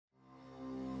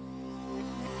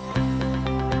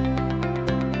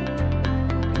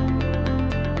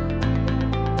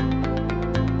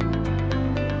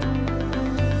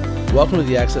Welcome to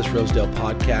the Access Rosedale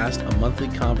podcast, a monthly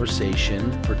conversation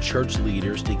for church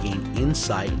leaders to gain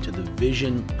insight into the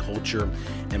vision, culture,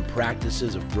 and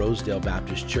practices of Rosedale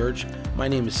Baptist Church. My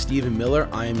name is Stephen Miller.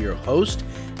 I am your host,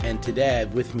 and today I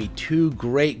have with me two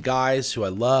great guys who I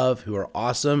love, who are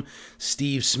awesome.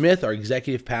 Steve Smith, our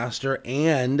executive pastor,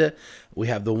 and we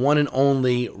have the one and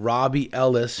only Robbie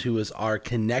Ellis, who is our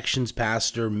connections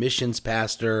pastor, missions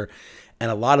pastor, and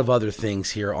a lot of other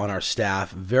things here on our staff.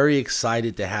 Very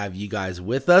excited to have you guys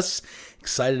with us.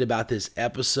 Excited about this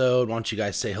episode. Why don't you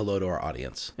guys say hello to our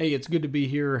audience? Hey, it's good to be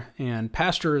here. And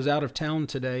Pastor is out of town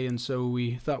today, and so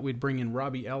we thought we'd bring in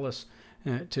Robbie Ellis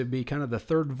to be kind of the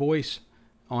third voice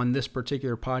on this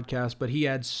particular podcast. But he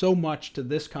adds so much to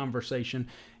this conversation,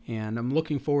 and I'm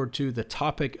looking forward to the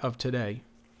topic of today.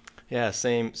 Yeah,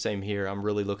 same here. I'm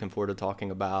really looking forward to talking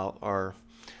about our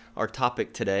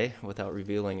topic today without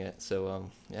revealing it. So,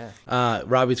 yeah.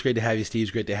 Robbie, it's great to have you. Steve,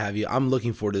 it's great to have you. I'm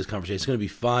looking forward to this conversation. It's going to be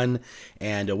fun,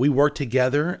 and we work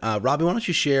together. Robbie, why don't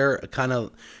you share kind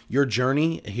of your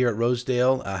journey here at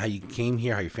Rosedale, how you came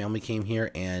here, how your family came here,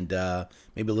 and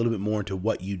maybe a little bit more into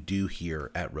what you do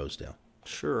here at Rosedale.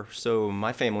 Sure. So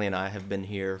my family and I have been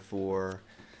here for,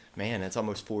 it's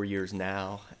almost 4 years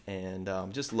now, and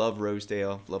just love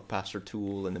Rosedale, love Pastor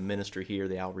Toole and the ministry here,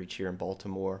 the outreach here in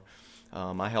Baltimore.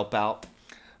 I help out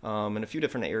in a few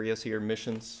different areas here.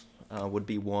 Missions would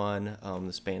be one,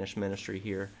 the Spanish ministry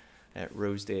here at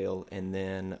Rosedale, and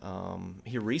then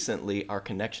here recently our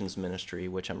Connections ministry,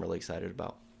 which I'm really excited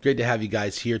about. Great to have you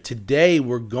guys here. Today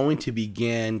we're going to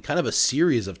begin kind of a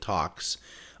series of talks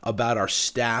about our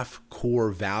staff core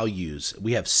values.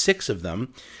 We have 6 of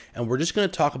them, and we're just going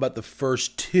to talk about the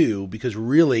first 2 because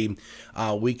really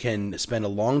we can spend a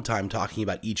long time talking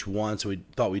about each one, so we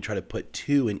thought we'd try to put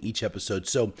 2 in each episode.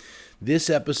 So this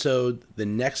episode, the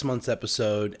next month's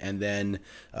episode, and then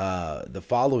the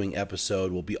following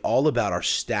episode will be all about our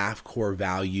staff core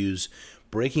values,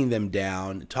 breaking them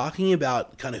down, talking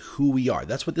about kind of who we are.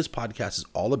 That's what this podcast is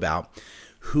all about.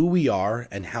 Who we are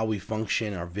and how we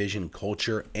function, our vision,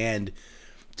 culture, and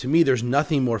to me, there's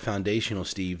nothing more foundational,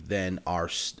 Steve, than our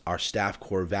staff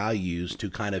core values to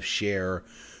kind of share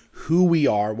who we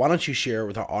are. Why don't you share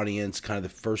with our audience kind of the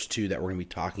first 2 that we're going to be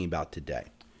talking about today?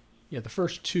 Yeah, the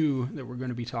first 2 that we're going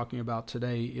to be talking about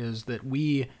today is that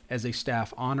we, as a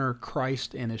staff, honor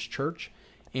Christ and His church,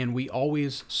 and we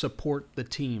always support the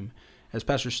team. As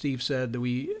Pastor Steve said, that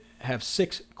we have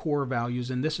 6 core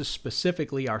values, and this is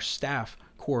specifically our staff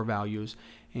core values.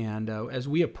 And as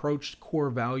we approached core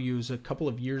values a couple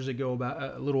of years ago, about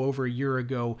a little over a year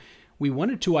ago, we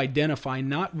wanted to identify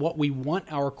not what we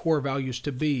want our core values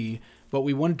to be, but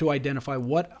we wanted to identify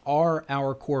what are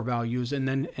our core values, and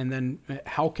then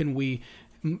how can we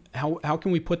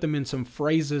put them in some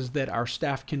phrases that our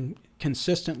staff can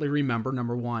consistently remember,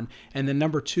 number 1, and then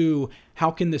number 2, how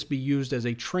can this be used as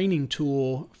a training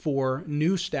tool for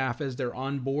new staff as they're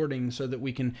onboarding so that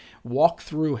we can walk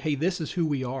through, hey, this is who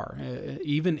we are.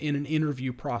 Even in an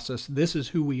interview process, this is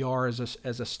who we are as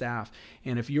a staff.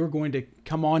 And if you're going to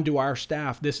come on to our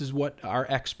staff, this is what our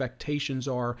expectations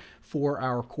are for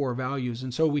our core values.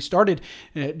 And so we started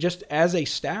just as a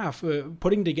staff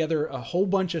putting together a whole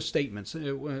bunch of statements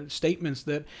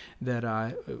that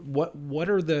what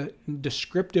are the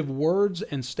descriptive words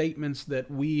and statements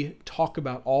that we talk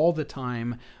about all the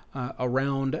time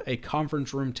around a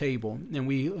conference room table. And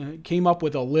we came up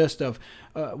with a list of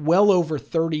well over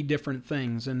 30 different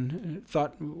things and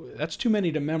thought that's too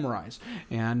many to memorize.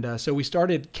 And so we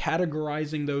started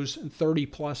categorizing those 30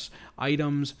 plus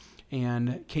items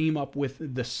and came up with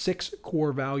the 6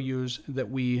 core values that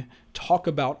we talk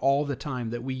about all the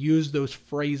time, that we use those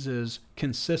phrases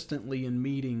consistently in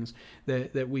meetings,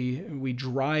 that we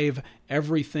drive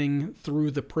everything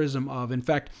through the prism of. In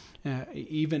fact,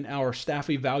 even our staff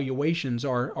evaluations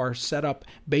are set up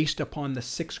based upon the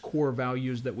 6 core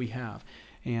values that we have.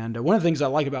 And one of the things I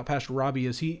like about Pastor Robbie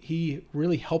is he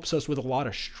really helps us with a lot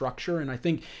of structure, and I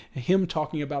think him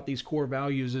talking about these core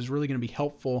values is really going to be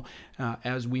helpful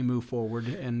as we move forward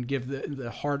and give the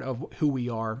heart of who we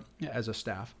are as a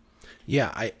staff.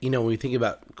 Yeah, when we think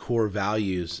about core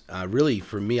values, really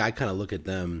for me, I kind of look at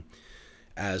them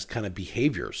as kind of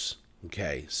behaviors.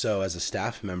 Okay, so as a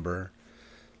staff member,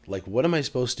 like what am I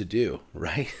supposed to do,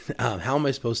 right? How am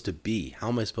I supposed to be? How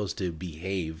am I supposed to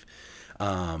behave?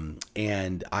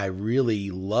 And I really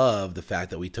love the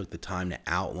fact that we took the time to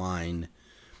outline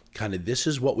kind of this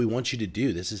is what we want you to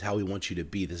do. This is how we want you to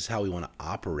be. This is how we want to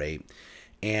operate.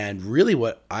 And really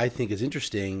what I think is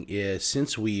interesting is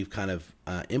since we've kind of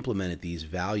implemented these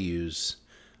values,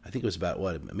 I think it was about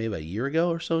maybe about a year ago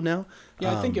or so now.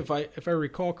 Yeah, I think if I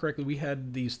recall correctly, we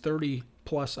had these 30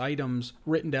 plus items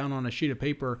written down on a sheet of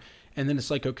paper, And then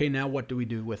it's like, okay, now what do we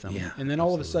do with them? Yeah, and then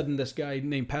all of a sudden, this guy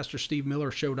named Pastor Steve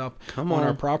Miller showed up on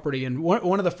our property. And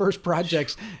one of the first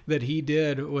projects that he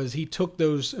did was he took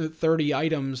those 30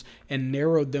 items and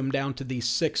narrowed them down to these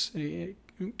 6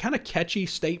 kind of catchy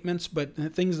statements, but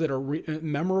things that are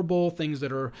memorable, things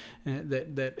that are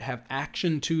that have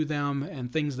action to them,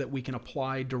 and things that we can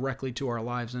apply directly to our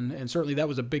lives. And certainly that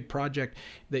was a big project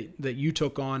that you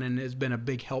took on, and has been a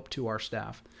big help to our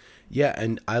staff. Yeah,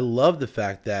 and I love the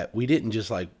fact that we didn't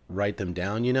just like write them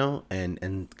down,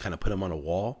 and kind of put them on a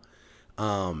wall.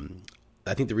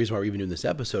 I think the reason why we're even doing this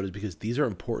episode is because these are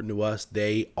important to us.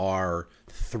 They are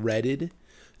threaded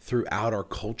throughout our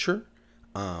culture.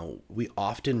 We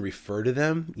often refer to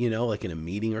them, like in a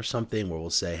meeting or something, where we'll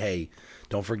say, hey,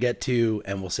 don't forget to,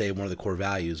 and we'll say one of the core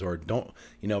values, or don't,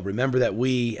 remember that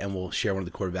and we'll share one of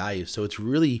the core values. So it's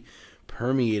really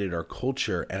permeated our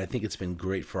culture, and I think it's been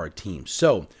great for our team.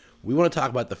 So we want to talk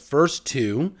about the first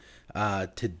 2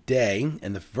 today,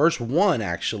 and the first one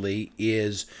actually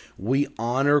is we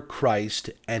honor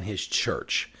Christ and his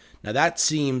church. Now that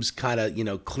seems kind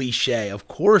of, cliche. Of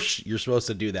course you're supposed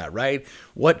to do that, right?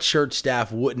 What church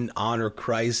staff wouldn't honor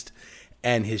Christ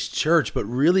and his church? But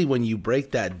really, when you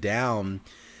break that down,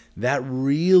 that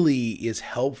really is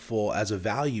helpful as a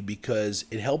value, because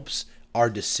it helps our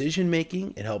decision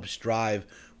making, it helps drive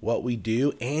what we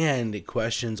do, and it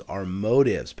questions our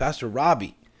motives. Pastor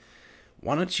Robbie,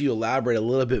 why don't you elaborate a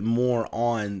little bit more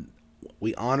on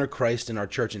we honor Christ in our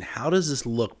church, and how does this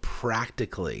look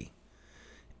practically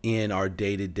in our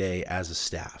day-to-day as a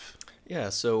staff? Yeah,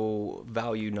 so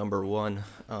value number 1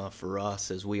 for us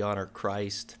is we honor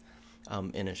Christ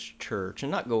in his church.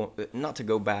 And not to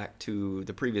go back to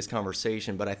the previous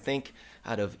conversation, but I think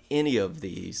out of any of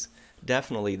these,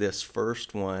 definitely this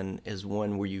first one is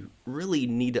one where you really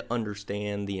need to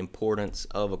understand the importance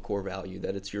of a core value,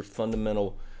 that it's your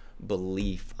fundamental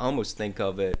belief. I almost think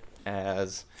of it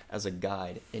as a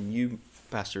guide. And you,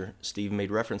 Pastor Steve, made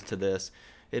reference to this.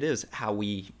 It is how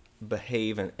we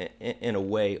behave in a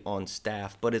way on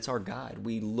staff, but it's our guide.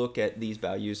 We look at these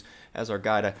values as our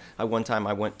guide. One time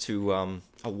I went to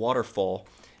a waterfall,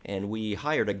 and we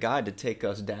hired a guide to take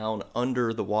us down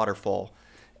under the waterfall,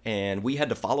 and we had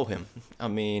to follow him. I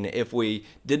mean, if we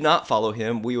did not follow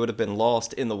him, we would have been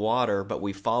lost in the water, but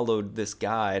we followed this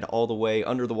guide all the way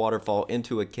under the waterfall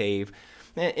into a cave.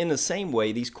 In the same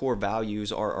way, these core values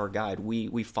are our guide.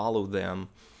 We follow them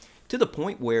to the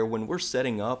point where when we're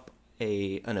setting up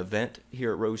an event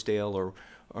here at Rosedale,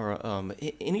 or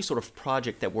any sort of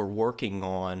project that we're working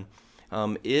on,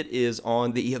 it is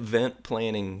on the event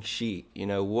planning sheet.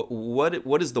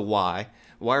 What is the why?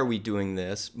 Why are we doing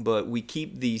this? But we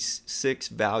keep these 6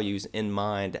 values in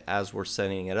mind as we're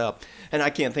setting it up. And I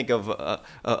can't think of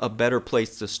a better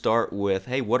place to start with.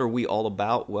 Hey, what are we all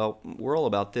about? Well, we're all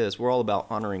about this. We're all about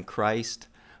honoring Christ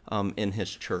in his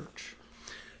church.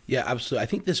 Yeah, absolutely. I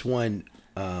think this one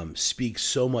speaks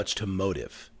so much to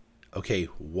motive. Okay,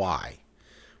 why?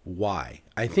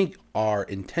 I think our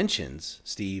intentions,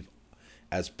 Steve,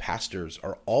 as pastors,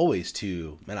 are always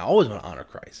I always want to honor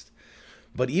Christ.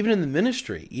 But even in the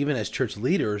ministry, even as church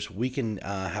leaders, we can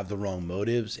have the wrong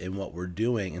motives in what we're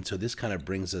doing. And so this kind of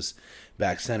brings us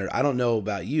back centered. I don't know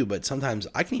about you, but sometimes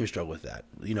I can even struggle with that,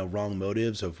 wrong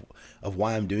motives of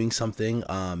why I'm doing something.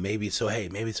 Maybe so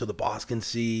the boss can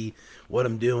see what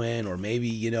I'm doing, or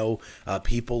maybe,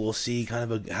 people will see kind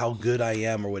of how good I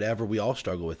am, or whatever. We all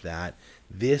struggle with that.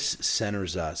 This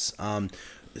centers us.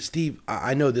 Steve,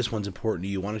 I know this one's important to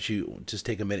you. Why don't you just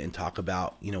take a minute and talk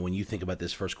about, when you think about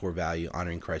this first core value,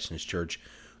 honoring Christ in his church,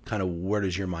 kind of where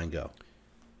does your mind go?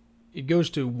 It goes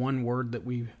to one word that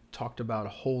we've talked about a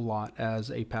whole lot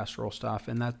as a pastoral staff,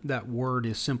 and that word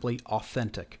is simply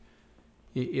authentic.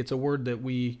 It's a word that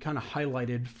we kind of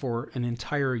highlighted for an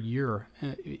entire year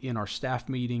in our staff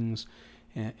meetings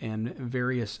and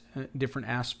various different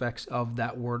aspects of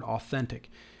that word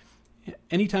authentic.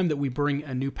 Anytime that we bring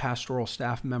a new pastoral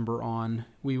staff member on,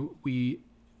 we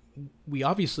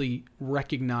obviously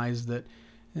recognize that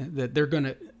they're going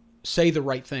to say the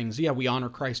right things. Yeah, we honor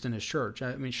Christ in his church.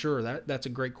 I mean, sure, that's a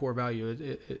great core value.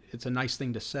 It's a nice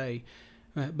thing to say.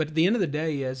 But at the end of the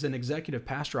day, as an executive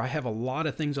pastor, I have a lot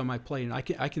of things on my plate, and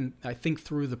I think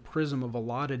through the prism of a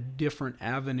lot of different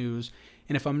avenues.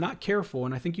 And if I'm not careful,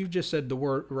 and I think you've just said the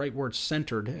right word,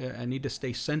 centered. I need to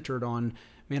stay centered on.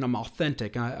 Man, I'm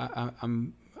authentic.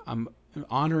 I'm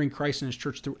honoring Christ in his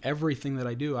church through everything that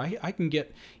I do. I can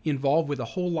get involved with a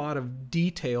whole lot of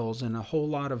details and a whole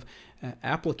lot of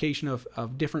application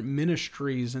of different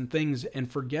ministries and things,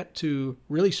 and forget to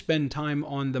really spend time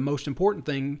on the most important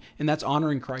thing, and that's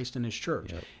honoring Christ in his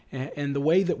church. Yep. And the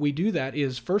way that we do that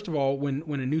is, first of all, when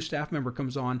a new staff member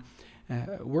comes on,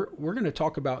 We're going to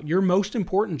talk about your most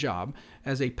important job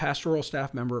as a pastoral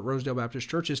staff member at Rosedale Baptist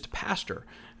Church is to pastor.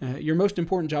 Your most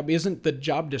important job isn't the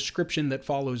job description that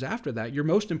follows after that. Your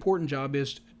most important job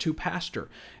is to pastor.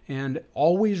 And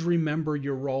always remember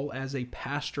your role as a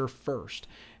pastor first.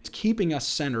 It's keeping us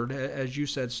centered, as you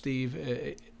said,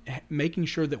 Steve, making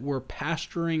sure that we're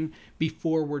pastoring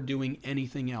before we're doing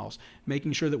anything else,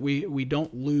 making sure that we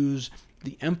don't lose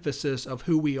the emphasis of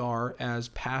who we are as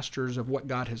pastors of what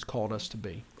God has called us to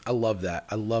be. I love that.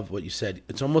 I love what you said.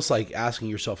 It's almost like asking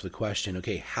yourself the question,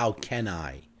 okay, how can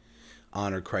I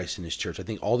honor Christ in his church? I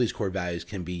think all these core values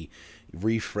can be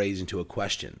rephrased into a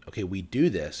question. Okay, we do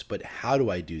this, but how do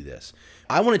I do this?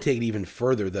 I want to take it even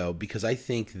further, though, because I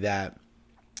think that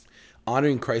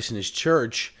honoring Christ in his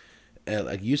church,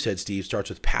 like you said, Steve, starts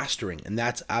with pastoring. And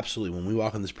that's absolutely, when we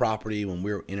walk on this property, when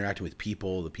we're interacting with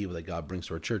people, the people that God brings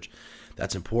to our church,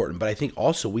 that's important. But I think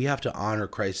also we have to honor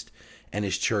Christ and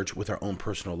his church with our own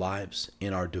personal lives,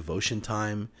 in our devotion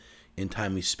time, in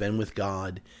time we spend with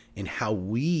God, in how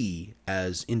we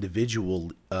as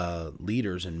individual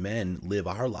leaders and men live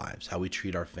our lives, how we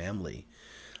treat our family.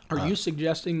 Are you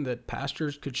suggesting that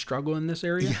pastors could struggle in this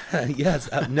area? Yes.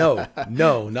 No,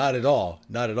 not at all.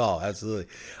 Not at all. Absolutely.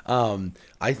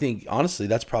 I think, honestly,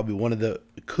 that's probably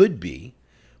could be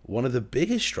one of the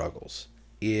biggest struggles,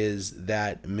 is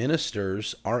that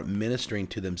ministers aren't ministering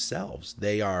to themselves.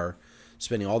 They are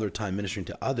spending all their time ministering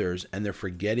to others, and they're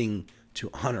forgetting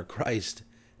to honor Christ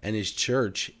and his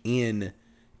church in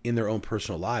their own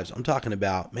personal lives. I'm talking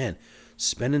about,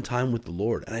 spending time with the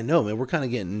Lord. And I know, we're kind of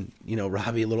getting,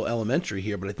 Robbie, a little elementary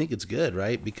here, but I think it's good,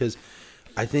 right? Because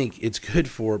I think it's good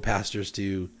for pastors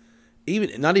to,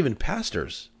 not even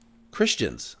pastors,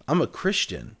 Christians. I'm a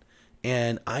Christian,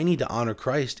 and I need to honor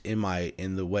Christ in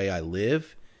the way I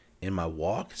live, in my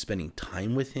walk, spending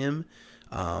time with him,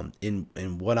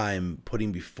 in what I'm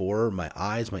putting before my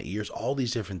eyes, my ears, all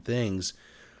these different things.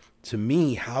 To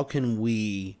me, how can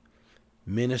we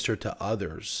minister to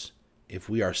others if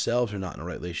we ourselves are not in a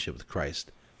right relationship with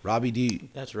Christ? Robbie,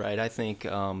 That's right. I think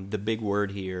the big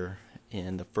word here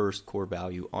in the first core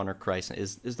value, honor Christ,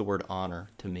 is the word honor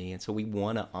to me. And so we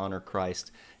want to honor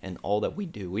Christ in all that we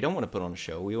do. We don't want to put on a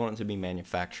show. We want it to be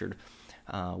manufactured.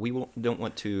 We don't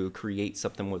want to create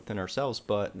something within ourselves,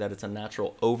 but that it's a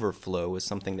natural overflow is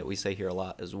something that we say here a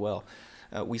lot as well.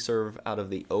 We serve out of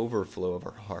the overflow of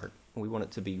our heart. We want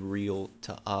it to be real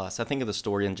to us. I think of the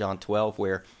story in John 12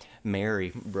 where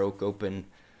Mary broke open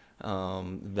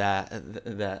that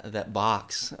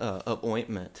box of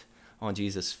ointment on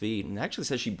Jesus' feet, and actually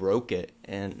says she broke it.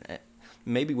 And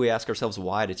maybe we ask ourselves,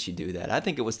 why did she do that? I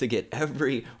think it was to get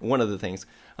every one of the things.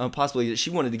 Possibly she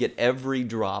wanted to get every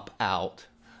drop out.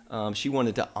 She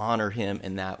wanted to honor him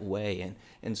in that way.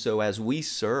 And so as we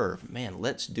serve,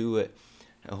 let's do it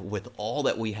with all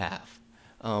that we have.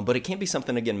 But it can't be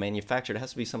something, again, manufactured. It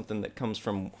has to be something that comes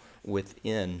from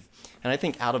within. And I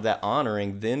think out of that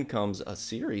honoring then comes a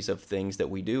series of things that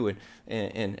we do.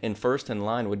 And first in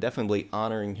line would definitely be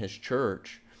honoring his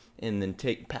church, and then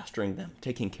pastoring them,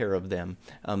 taking care of them,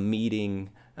 meeting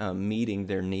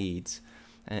their needs.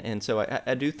 And so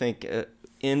I do think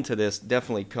into this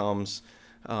definitely comes,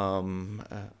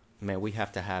 we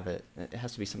have to have it. It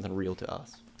has to be something real to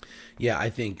us. Yeah,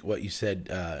 I think what you said,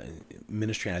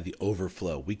 ministering out of the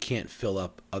overflow. We can't fill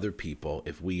up other people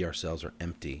if we ourselves are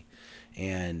empty.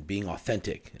 And being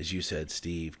authentic, as you said,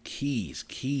 Steve,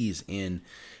 keys in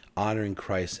honoring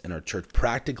Christ and our church.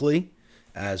 Practically,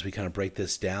 as we kind of break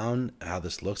this down, how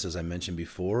this looks, as I mentioned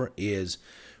before, is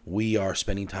we are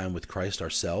spending time with Christ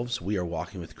ourselves. We are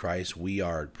walking with Christ. We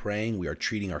are praying. We are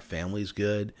treating our families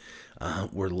good.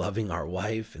 We're loving our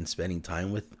wife and spending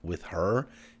time with her,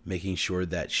 making sure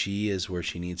that she is where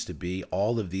she needs to be.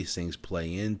 All of these things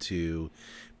play into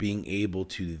being able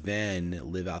to then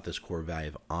live out this core value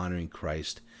of honoring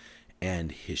Christ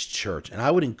and his church. And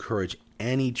I would encourage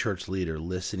any church leader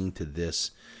listening to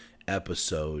this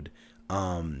episode,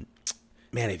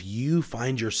 if you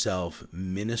find yourself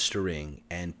ministering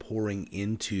and pouring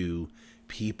into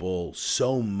people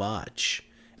so much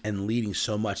and leading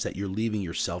so much that you're leaving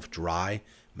yourself dry,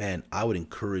 I would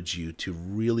encourage you to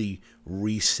really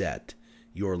reset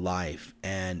your life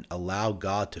and allow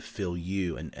God to fill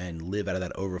you and live out of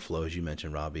that overflow, as you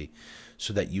mentioned, Robbie,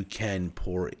 so that you can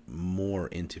pour more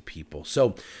into people.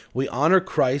 So we honor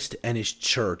Christ and his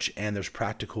church, and there's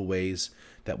practical ways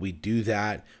that we do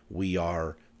that. We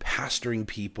are pastoring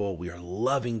people. We are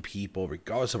loving people,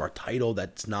 regardless of our title.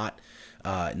 That's not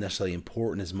necessarily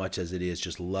important as much as it is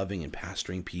just loving and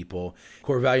pastoring people.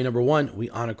 Core value number 1, we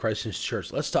honor Christ and his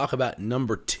church. Let's talk about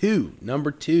number 2.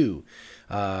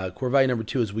 Core value number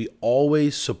 2 is we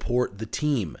always support the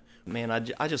team. man,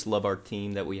 I just love our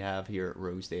team that we have here at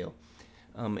Rosedale.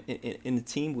 In the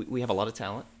team, we have a lot of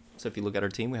talent. So if you look at our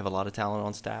team, we have a lot of talent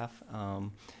on staff.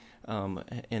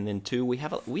 And then two, we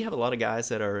have a lot of guys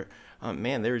that are,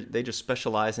 they just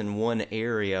specialize in one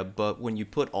area. But when you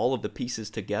put all of the pieces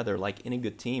together, like any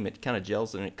good team, it kind of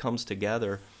gels and it comes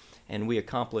together, and we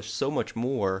accomplish so much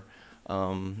more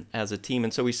as a team.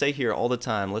 And so we say here all the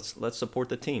time, let's support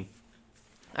the team.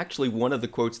 Actually, one of the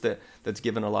quotes that's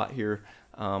given a lot here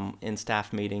in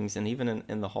staff meetings and even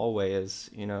in the hallway is,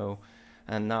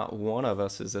 and not one of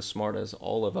us is as smart as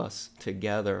all of us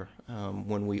together.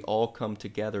 When we all come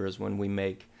together is when we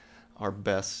make our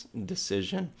best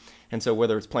decision. And so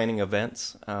whether it's planning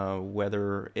events,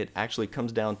 whether it actually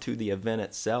comes down to the event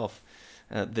itself,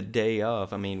 the day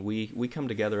of, we come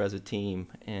together as a team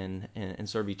and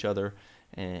serve each other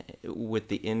with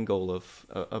the end goal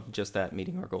of just that,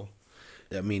 meeting our goal.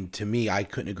 To me, I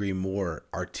couldn't agree more.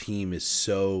 Our team is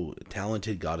so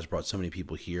talented. God has brought so many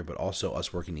people here, but also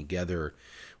us working together,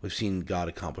 we've seen God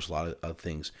accomplish a lot of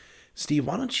things. Steve,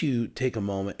 why don't you take a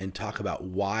moment and talk about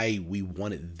why we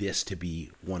wanted this to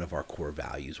be one of our core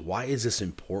values? Why is this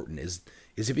important? Is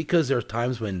it because there are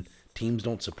times when teams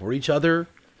don't support each other?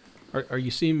 Are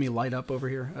you seeing me light up over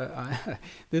here?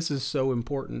 This is so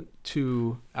important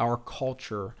to our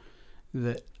culture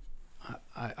that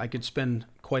I could spend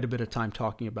quite a bit of time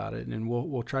talking about it, and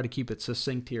we'll try to keep it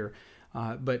succinct here.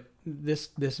 But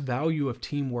this value of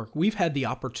teamwork, we've had the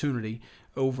opportunity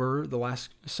over the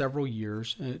last several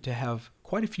years to have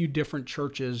quite a few different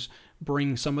churches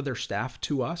bring some of their staff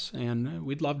to us, and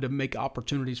we'd love to make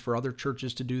opportunities for other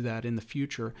churches to do that in the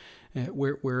future,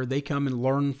 where they come and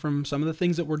learn from some of the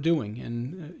things that we're doing,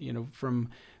 and from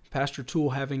Pastor Toole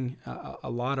having a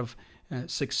lot of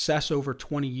success over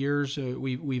 20 years.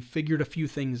 We've figured a few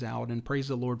things out, and praise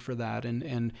the Lord for that.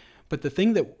 But the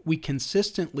thing that we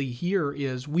consistently hear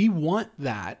is we want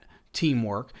that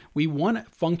teamwork. We want to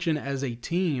function as a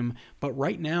team, but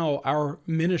right now our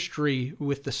ministry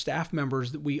with the staff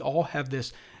members, that we all have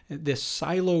this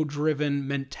silo-driven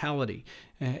mentality.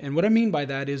 And what I mean by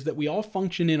that is that we all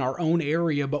function in our own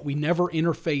area, but we never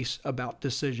interface about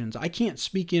decisions. I can't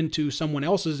speak into someone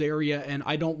else's area, and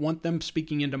I don't want them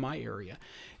speaking into my area.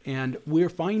 And we're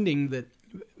finding that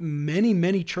many,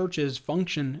 many churches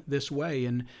function this way.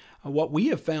 And what we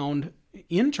have found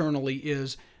internally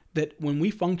is that when we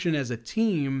function as a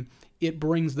team, it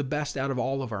brings the best out of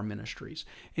all of our ministries.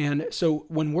 And so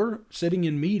when we're sitting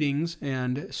in meetings,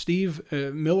 and Steve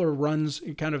Miller runs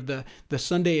kind of the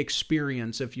Sunday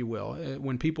experience, if you will,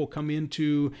 when people come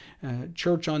into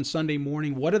church on Sunday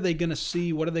morning, what are they going to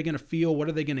see? What are they going to feel? What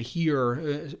are they going to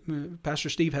hear? Pastor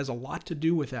Steve has a lot to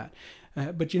do with that.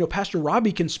 But Pastor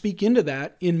Robbie can speak into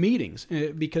that in meetings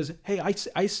because, hey,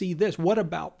 I see this. What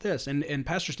about this? And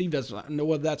Pastor Steve doesn't know,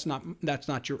 well, that's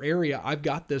not your area. I've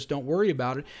got this. Don't worry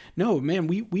about it. No, man,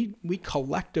 we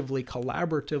collectively,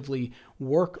 collaboratively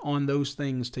work on those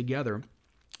things together.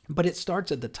 But it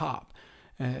starts at the top.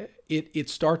 It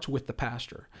starts with the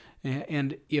pastor.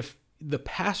 And if the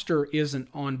pastor isn't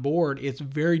on board, it's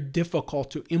very difficult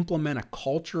to implement a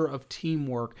culture of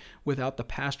teamwork without the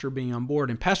pastor being on board.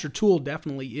 And Pastor Toole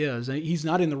definitely is. He's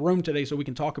not in the room today, so we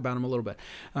can talk about him a little bit.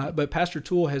 But Pastor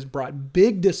Toole has brought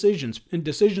big decisions, and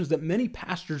decisions that many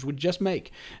pastors would just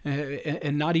make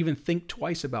and not even think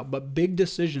twice about. But big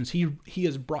decisions he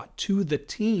has brought to the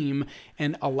team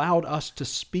and allowed us to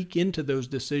speak into those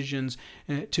decisions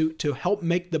to help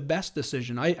make the best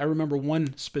decision. I remember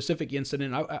one specific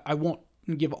incident. I won't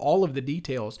give all of the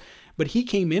details, but he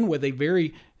came in with a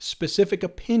very specific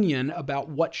opinion about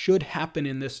what should happen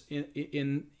in this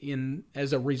in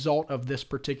as a result of this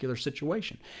particular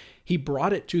situation. He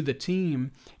brought it to the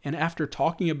team, and after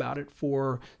talking about it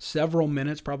for several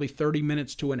minutes, probably 30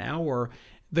 minutes to an hour,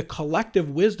 the collective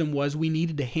wisdom was we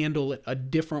needed to handle it a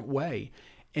different way.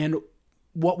 And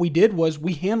what we did was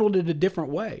we handled it a different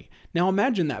way. Now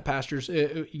imagine that, pastors.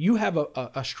 You have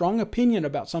a strong opinion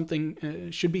about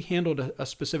something should be handled a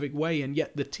specific way, and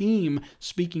yet the team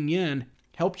speaking in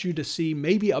helps you to see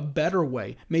maybe a better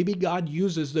way. Maybe God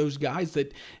uses those guys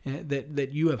that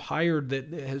you have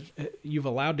hired, you've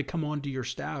allowed to come onto your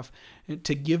staff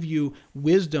to give you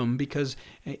wisdom, because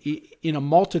in a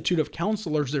multitude of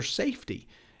counselors, there's safety.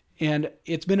 And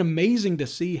it's been amazing to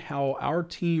see how our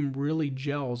team really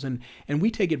gels, and we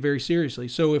take it very seriously.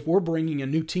 So if we're bringing a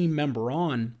new team member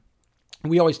on,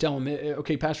 we always tell them,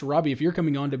 okay, Pastor Robbie, if you're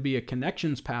coming on to be a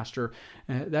connections pastor,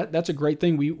 that's a great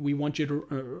thing. We want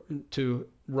you to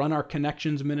run our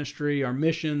connections ministry, our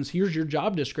missions. Here's your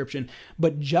job description.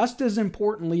 But just as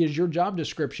importantly as your job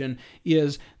description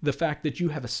is the fact that you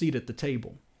have a seat at the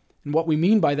table. And what we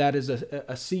mean by that is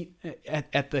a seat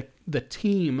at the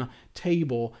team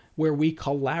table where we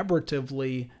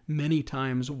collaboratively many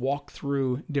times walk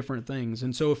through different things.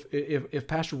 And so if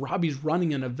Pastor Robbie's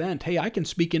running an event, hey, I can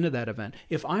speak into that event.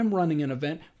 If I'm running an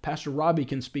event, Pastor Robbie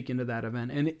can speak into that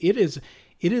event. And it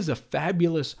is a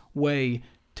fabulous way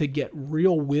to get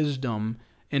real wisdom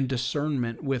and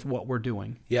discernment with what we're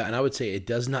doing. Yeah, and I would say it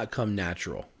does not come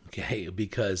natural. Okay,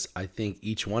 because I think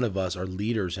each one of us are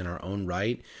leaders in our own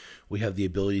right. We have the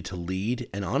ability to lead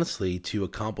and honestly to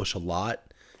accomplish a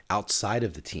lot outside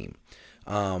of the team.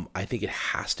 I think it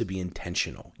has to be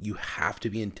intentional. You have to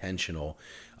be intentional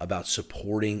about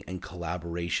supporting and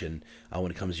collaboration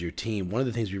when it comes to your team. One of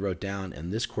the things we wrote down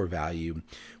in this core value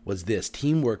was this: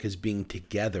 teamwork is being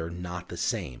together, not the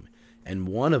same. And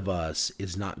one of us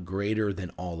is not greater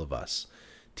than all of us.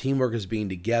 Teamwork is being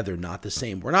together, not the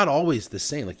same. We're not always the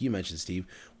same. Like you mentioned, Steve,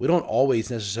 we don't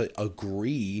always necessarily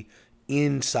agree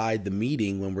inside the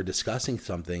meeting when we're discussing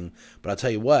something. But I'll tell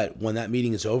you what, when that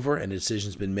meeting is over and a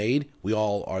decision's been made, we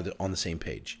all are on the same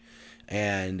page.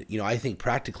 And, I think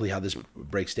practically how this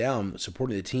breaks down,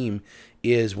 supporting the team,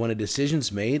 is when a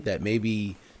decision's made that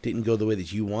maybe didn't go the way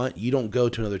that you want, you don't go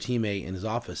to another teammate in his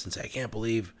office and say, I can't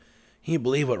believe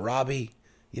what Robbie,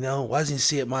 why doesn't he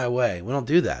see it my way? We don't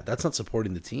do that. That's not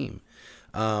supporting the team.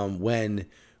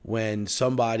 When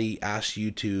somebody asks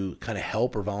you to kind of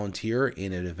help or volunteer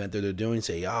in an event that they're doing,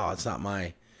 say, oh, it's not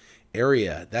my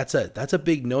area. That's a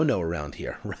big no-no around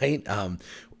here, right?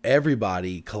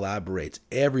 Everybody collaborates.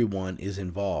 Everyone is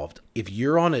involved. If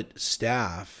you're on a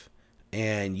staff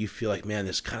and you feel like, man,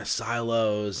 there's kind of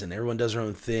silos and everyone does their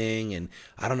own thing and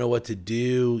I don't know what to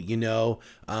do,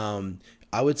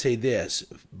 I would say this: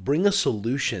 bring a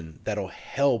solution that'll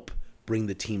help bring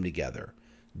the team together.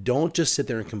 Don't just sit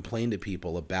there and complain to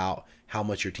people about how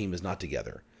much your team is not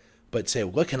together, but say,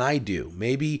 what can I do?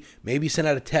 Maybe send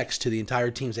out a text to the entire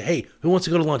team, say, hey, who wants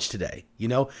to go to lunch today?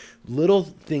 Little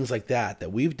things like that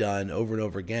we've done over and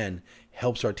over again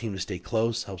helps our team to stay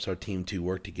close, helps our team to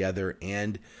work together.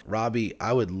 And Robbie,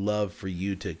 I would love for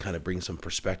you to kind of bring some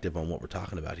perspective on what we're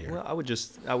talking about here. Well, I would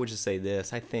just say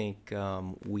this. I think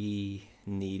we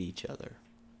need each other.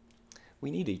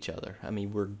 We need each other. I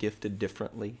mean, we're gifted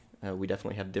differently. We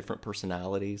definitely have different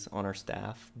personalities on our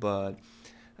staff, but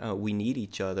we need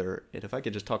each other. And if I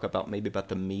could just talk about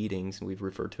the meetings, we've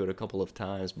referred to it a couple of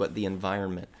times, but the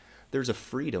environment, there's a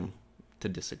freedom to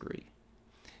disagree.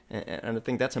 And I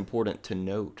think that's important to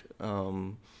note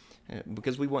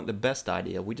because we want the best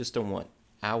idea. We just don't want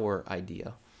our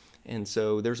idea. And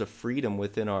so there's a freedom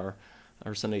within our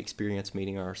Sunday experience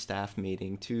meeting, our staff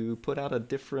meeting, to put out a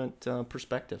different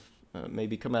perspective,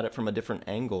 maybe come at it from a different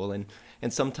angle. And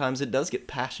sometimes it does get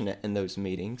passionate in those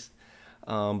meetings,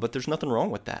 but there's nothing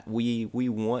wrong with that. We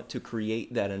want to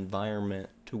create that environment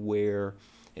to where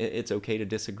it's okay to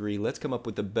disagree. Let's come up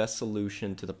with the best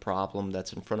solution to the problem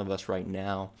that's in front of us right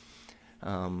now.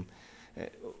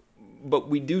 But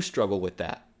we do struggle with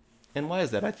that. And why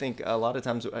is that? I think a lot of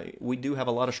times we do have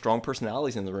a lot of strong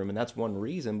personalities in the room, and that's one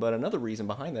reason. But another reason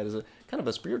behind that is a kind of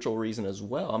a spiritual reason as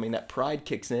well. I mean, that pride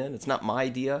kicks in. It's not my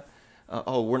idea.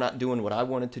 We're not doing what I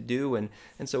wanted to do. And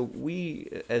so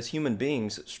we, as human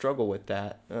beings, struggle with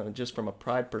that just from a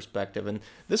pride perspective. And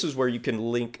this is where you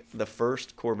can link the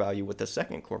first core value with the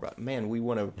second core value. Man, we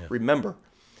want to remember,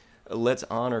 let's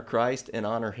honor Christ and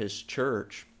honor his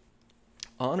church.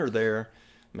 Honor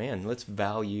let's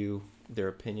value their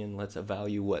opinion. Let's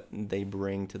value what they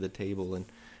bring to the table.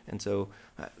 And so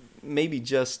maybe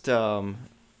just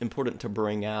important to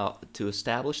bring out to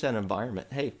establish that environment.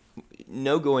 Hey,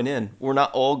 no going in. We're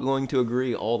not all going to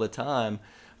agree all the time,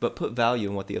 but put value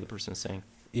in what the other person is saying.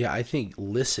 Yeah, I think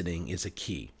listening is a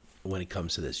key when it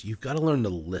comes to this. You've got to learn to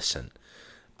listen.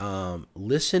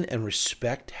 Listen and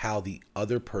respect how the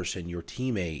other person, your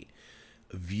teammate,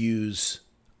 views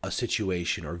a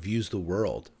situation or views the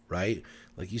world, right?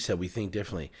 Like you said, we think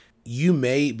differently. You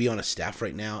may be on a staff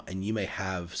right now and you may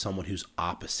have someone who's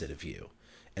opposite of you.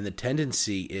 And the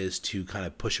tendency is to kind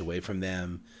of push away from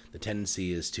them. The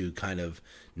tendency is to kind of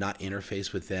not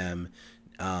interface with them.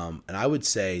 And I would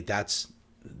say that's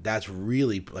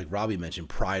really, like Robbie mentioned,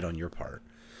 pride on your part.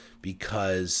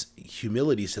 Because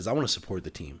humility says, I want to support the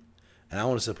team. And I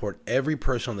want to support every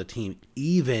person on the team,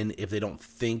 even if they don't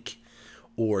think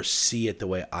or see it the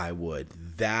way I would.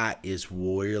 That is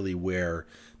really where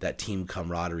that team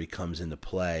camaraderie comes into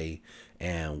play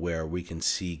and where we can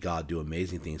see God do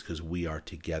amazing things because we are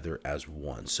together as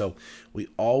one. So we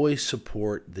always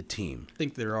support the team. I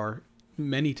think there are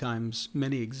many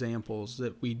examples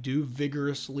that we do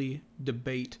vigorously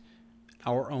debate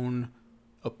our own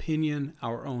opinion,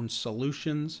 our own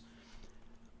solutions.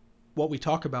 What we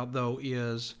talk about, though,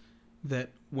 is that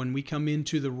when we come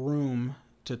into the room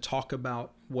to talk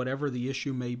about whatever the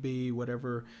issue may be,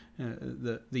 whatever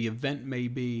the event may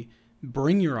be,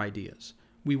 bring your ideas.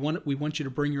 We want you to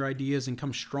bring your ideas and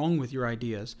come strong with your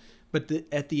ideas. But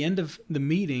at the end of the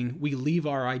meeting, we leave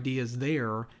our ideas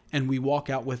there and we walk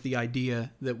out with the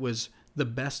idea that was the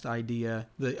best idea,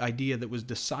 the idea that was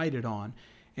decided on.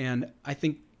 And I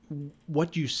think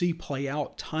what you see play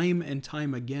out time and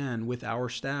time again with our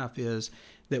staff is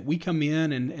that we come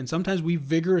in and sometimes we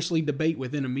vigorously debate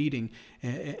within a meeting,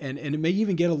 and it may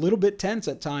even get a little bit tense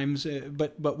at times,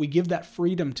 but we give that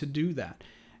freedom to do that.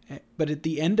 But at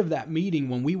the end of that meeting,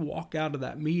 when we walk out of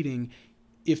that meeting,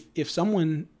 if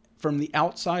someone from the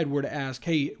outside were to ask,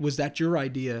 hey, was that your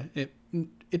idea?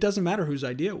 It doesn't matter whose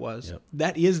idea it was. Yep.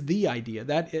 That is the idea.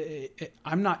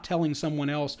 I'm not telling someone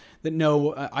else that,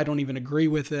 no, I don't even agree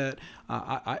with it.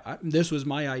 This was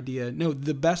my idea. No,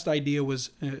 the best idea was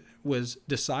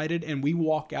decided, and we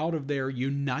walk out of there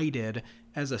united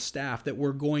as a staff that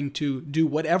we're going to do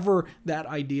whatever that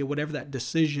idea, whatever that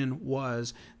decision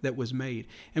was that was made.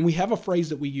 And we have a phrase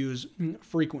that we use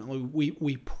frequently.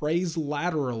 We praise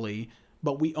laterally,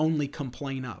 but we only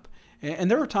complain up. And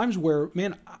there are times where,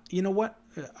 man, you know what?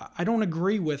 I don't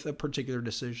agree with a particular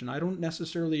decision. I don't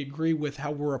necessarily agree with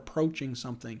how we're approaching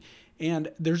something.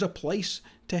 And there's a place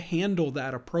to handle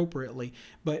that appropriately.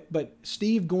 But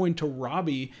Steve going to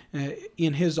Robbie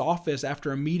in his office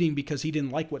after a meeting because he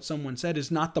didn't like what someone said is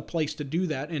not the place to do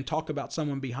that and talk about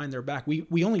someone behind their back.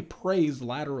 We only praise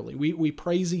laterally. We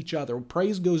praise each other.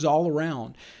 Praise goes all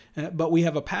around. But we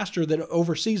have a pastor that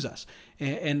oversees us,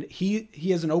 and he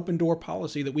has an open door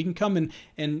policy that we can come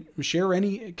and share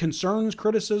any concerns,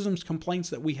 criticisms, complaints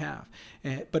that we have.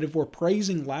 But if we're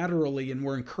praising laterally and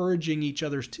we're encouraging each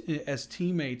other as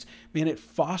teammates, man, it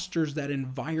fosters that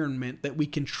environment that we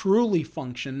can truly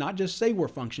function, not just say we're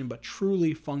functioning, but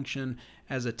truly function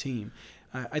as a team.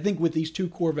 I think with these two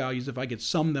core values, if I could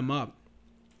sum them up,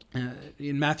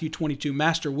 in Matthew 22,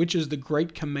 Master, which is the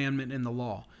great commandment in the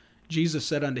law? Jesus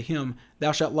said unto him,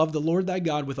 Thou shalt love the Lord thy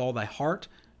God with all thy heart,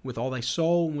 with all thy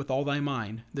soul, and with all thy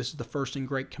mind. This is the first and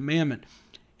great commandment.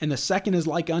 And the second is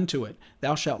like unto it.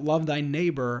 Thou shalt love thy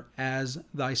neighbor as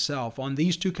thyself. On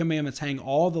these two commandments hang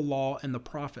all the law and the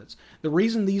prophets. The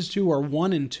reason these two are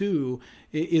 1 and 2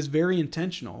 is very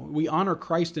intentional. We honor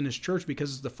Christ and his church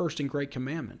because it's the first and great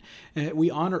commandment.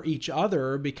 We honor each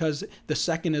other because the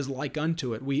second is like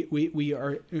unto it. We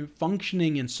are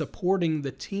functioning and supporting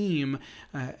the team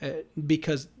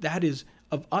because that is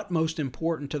of utmost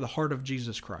importance to the heart of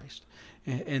Jesus Christ.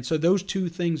 And so those two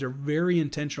things are very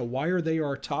intentional. Why are they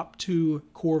our top 2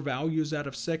 core values out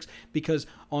of 6? Because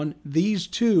on these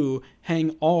two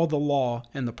hang all the law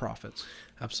and the prophets.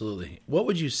 Absolutely. What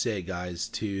would you say, guys,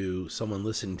 to someone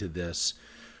listening to this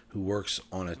who works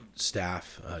on a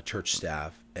staff, church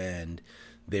staff, and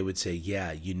they would say, yeah,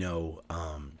 I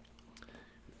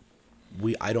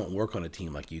don't work on a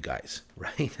team like you guys,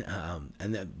 right?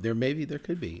 And there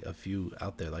could be a few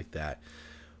out there like that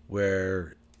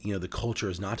where the culture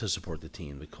is not to support the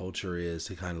team. The culture is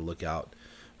to kind of look out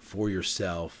for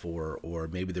yourself, or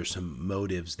maybe there's some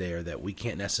motives there that we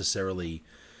can't necessarily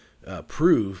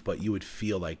prove, but you would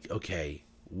feel like, okay,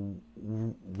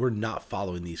 we're not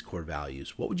following these core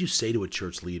values. What would you say to a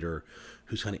church leader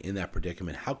who's kind of in that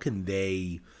predicament? How can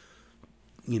they,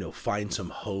 find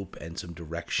some hope and some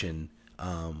direction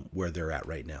where they're at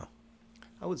right now?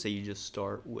 I would say you just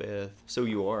start with, so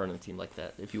you are on a team like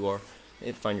that. If you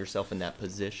find yourself in that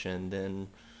position, then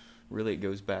really it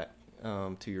goes back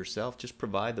to yourself. Just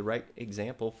provide the right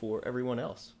example for everyone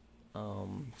else.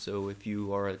 So if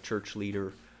you are a church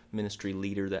leader, ministry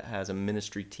leader that has a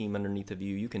ministry team underneath of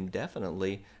you, you can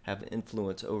definitely have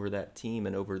influence over that team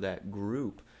and over that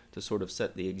group to sort of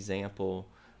set the example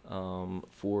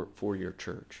for your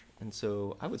church. And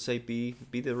so I would say be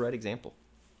the right example.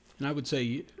 And I would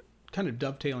say, kind of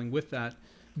dovetailing with that,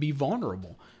 be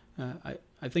vulnerable.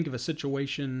 I think of a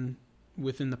situation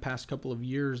within the past couple of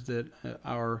years that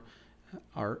our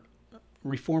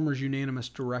Reformers Unanimous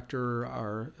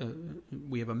Director,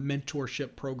 we have a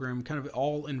mentorship program, kind of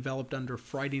all enveloped under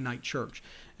Friday Night Church.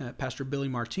 Pastor Billy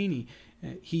Martini,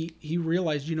 he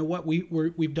realized,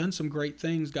 we've done some great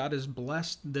things. God has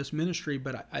blessed this ministry,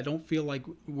 but I don't feel like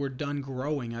we're done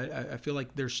growing. I feel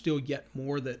like there's still yet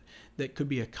more that could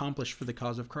be accomplished for the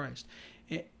cause of Christ.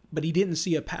 But he didn't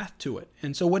see a path to it.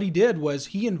 And so what he did was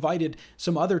he invited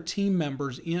some other team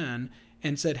members in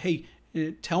and said, hey,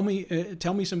 Tell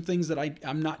me some things that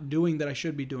I'm not doing that I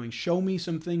should be doing. Show me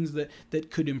some things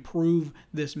that could improve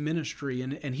this ministry.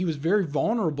 And he was very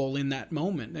vulnerable in that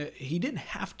moment. He didn't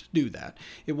have to do that.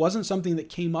 It wasn't something that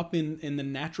came up in the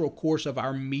natural course of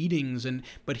our meetings,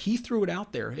 but he threw it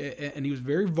out there, and he was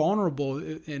very vulnerable.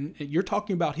 And you're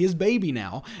talking about his baby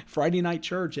now, Friday Night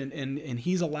Church, and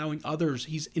he's allowing others,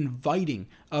 he's inviting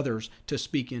others to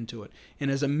speak into it. And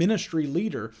as a ministry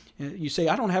leader, you say,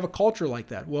 I don't have a culture like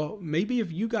that. Well, maybe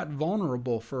if you got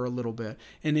vulnerable for a little bit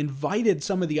and invited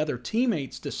some of the other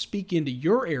teammates to speak into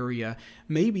your area,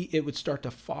 maybe it would start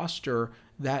to foster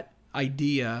that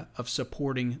idea of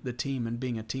supporting the team and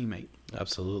being a teammate.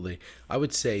 Absolutely. I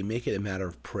would say make it a matter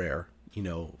of prayer,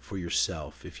 for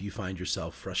yourself. If you find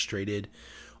yourself frustrated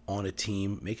on a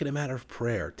team, make it a matter of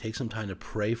prayer. Take some time to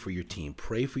pray for your team,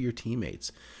 pray for your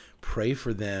teammates. Pray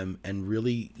for them and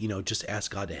really, just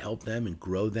ask God to help them and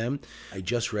grow them. I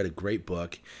just read a great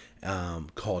book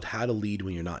called How to Lead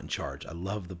When You're Not in Charge. I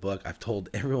love the book. I've told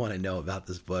everyone I know about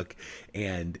this book,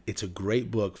 and it's a great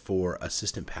book for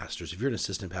assistant pastors. If you're an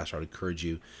assistant pastor, I'd encourage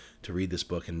you to read this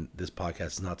book. And this podcast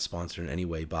is not sponsored in any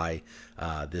way by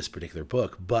this particular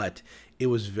book, but it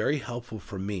was very helpful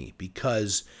for me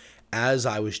because as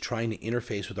I was trying to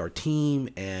interface with our team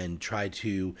and try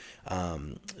to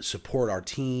support our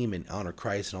team and honor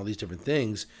Christ and all these different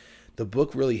things, the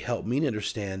book really helped me to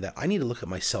understand that I need to look at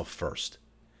myself first.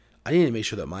 I need to make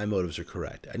sure that my motives are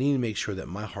correct. I need to make sure that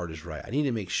my heart is right. I need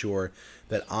to make sure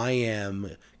that I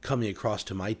am coming across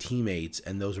to my teammates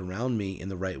and those around me in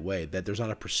the right way, that there's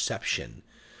not a perception.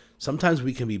 Sometimes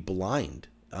we can be blind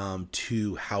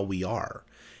to how we are.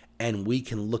 And we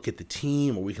can look at the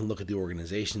team or we can look at the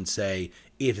organization and say,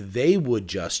 if they would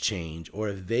just change or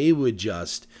if they would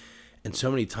just, and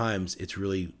so many times it's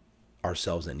really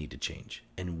ourselves that need to change.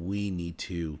 And we need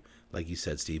to, like you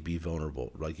said, Steve, be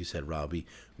vulnerable. Like you said, Robbie,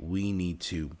 we need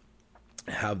to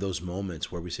have those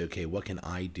moments where we say, okay, what can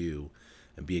I do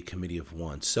and be a committee of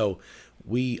one? So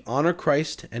we honor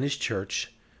Christ and his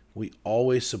church. We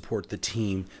always support the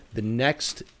team. In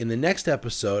the next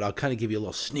episode, I'll kind of give you a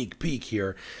little sneak peek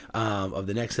here of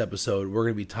the next episode. We're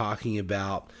going to be talking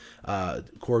about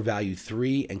core value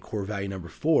 3 and core value number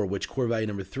 4, which core value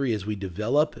number 3 is we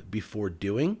develop before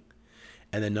doing.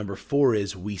 And then number 4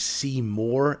 is we see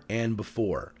more and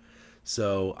before.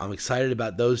 So I'm excited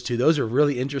about those two. Those are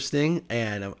really interesting,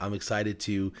 and I'm excited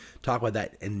to talk about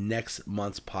that in next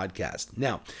month's podcast.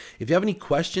 Now, if you have any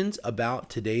questions about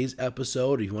today's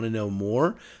episode, or you want to know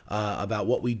more about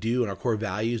what we do and our core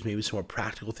values, maybe some more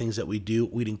practical things that we do,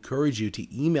 we'd encourage you to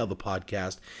email the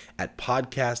podcast at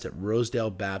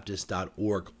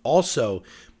podcast@rosedalebaptist.org. Also,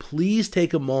 please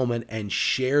take a moment and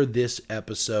share this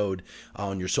episode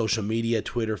on your social media,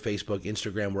 Twitter, Facebook,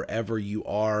 Instagram, wherever you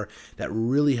are. That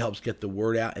really helps get the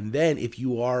word out. And then if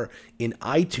you are in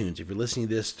iTunes, if you're listening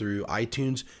to this through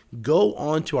iTunes, go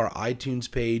on to our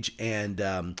iTunes page and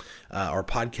our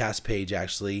podcast page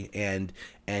actually, and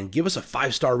give us a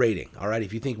 5-star rating. All right.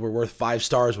 If you think we're worth 5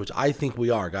 stars, which I think we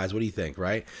are, guys, what do you think?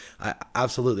 Right.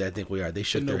 Absolutely. I think we are. They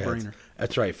shook their heads.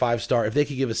 That's right. 5-star. If they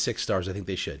could give us 6 stars, I think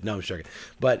they should. No, I'm joking.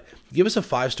 But give us a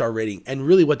 5-star rating. And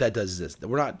really what that does is this.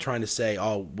 We're not trying to say,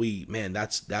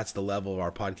 that's the level of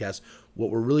our podcast. What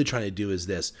we're really trying to do is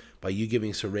this. By you giving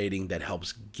us a rating, that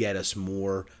helps get us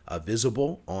more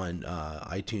visible on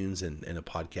iTunes and a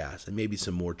podcast. And maybe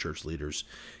some more church leaders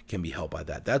can be helped by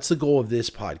that. That's the goal of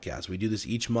this podcast. We do this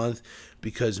each month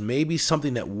because maybe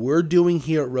something that we're doing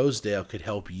here at Rosedale could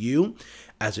help you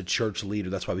as a church leader.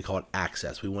 That's why we call it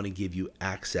access. We want to give you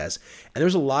access. And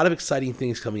there's a lot of exciting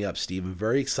things coming up, Steve. I'm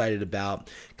very excited about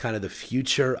kind of the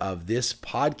future of this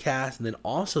podcast, and then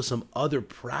also some other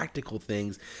practical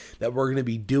things that we're going to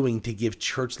be doing to give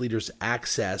church leaders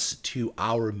access to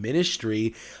our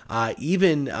ministry.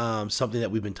 Even something that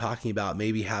we've been talking about,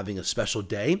 maybe having a special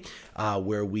day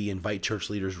where we invite church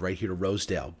leaders right here to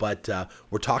Rosedale. But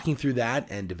we're talking through that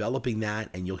and developing that,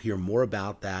 and you'll hear more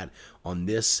about that on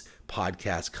this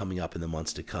podcast coming up in the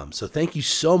months to come. So thank you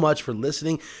so much for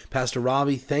listening. Pastor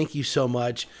Robbie, thank you so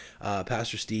much.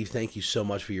 Pastor Steve, thank you so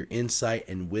much for your insight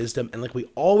and wisdom. And like we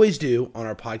always do on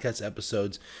our podcast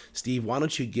episodes, Steve, why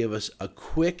don't you give us a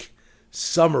quick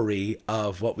summary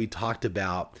of what we talked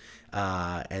about,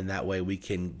 and that way we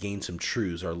can gain some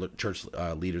truths. Our church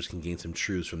leaders can gain some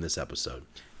truths from this episode.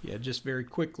 Yeah, just very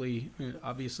quickly,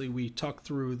 obviously we talked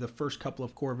through the first couple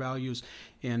of core values,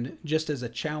 and just as a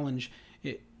challenge,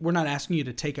 we're not asking you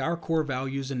to take our core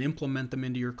values and implement them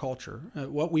into your culture.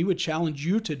 What we would challenge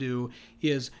you to do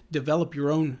is develop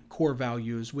your own core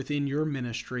values within your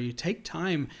ministry. Take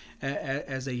time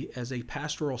as a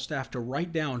pastoral staff to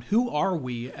write down, who are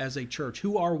we as a church?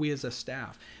 Who are we as a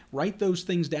staff? Write those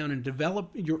things down and develop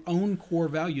your own core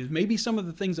values. Maybe some of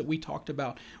the things that we talked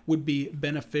about would be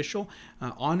beneficial.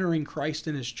 Honoring Christ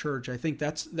in His church. I think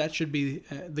that should be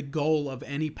the goal of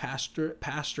any pastor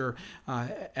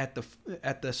at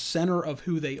the center of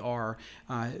who they are.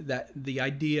 That the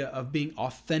idea of being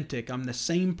authentic. I'm the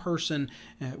same person,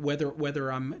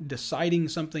 whether I'm deciding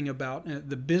something about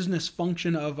the business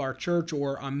function of our church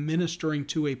or I'm ministering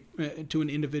to an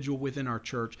individual within our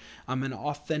church. I'm an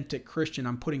authentic Christian.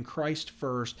 I'm putting Christ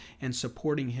first and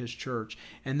supporting His church.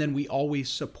 And then we always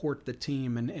support the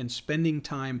team and spending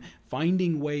time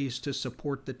finding ways to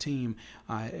support the team,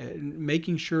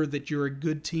 making sure that you're a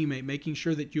good teammate, making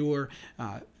sure that you're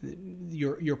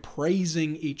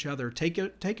praising each other. Take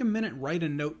a minute, write a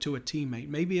note to a teammate.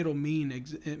 Maybe it'll mean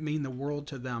the world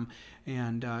to them.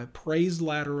 And praise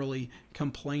laterally,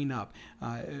 complain up.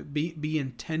 Be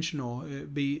intentional.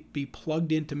 Be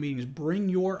plugged into meetings. Bring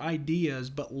your ideas,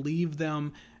 but leave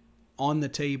them on the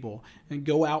table, and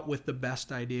go out with the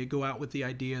best idea. Go out with the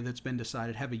idea that's been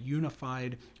decided. Have a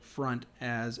unified front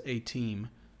as a team.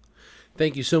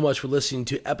 Thank you so much for listening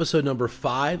to episode number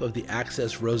 5 of the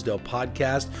Access Rosedale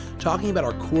podcast, talking about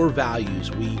our core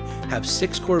values. We have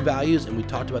 6 core values, and we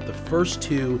talked about the first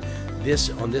 2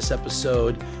 on this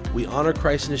episode. We honor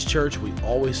Christ in His church. We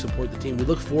always support the team. We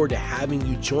look forward to having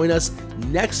you join us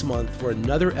next month for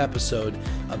another episode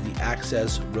of the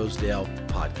Access Rosedale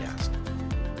podcast.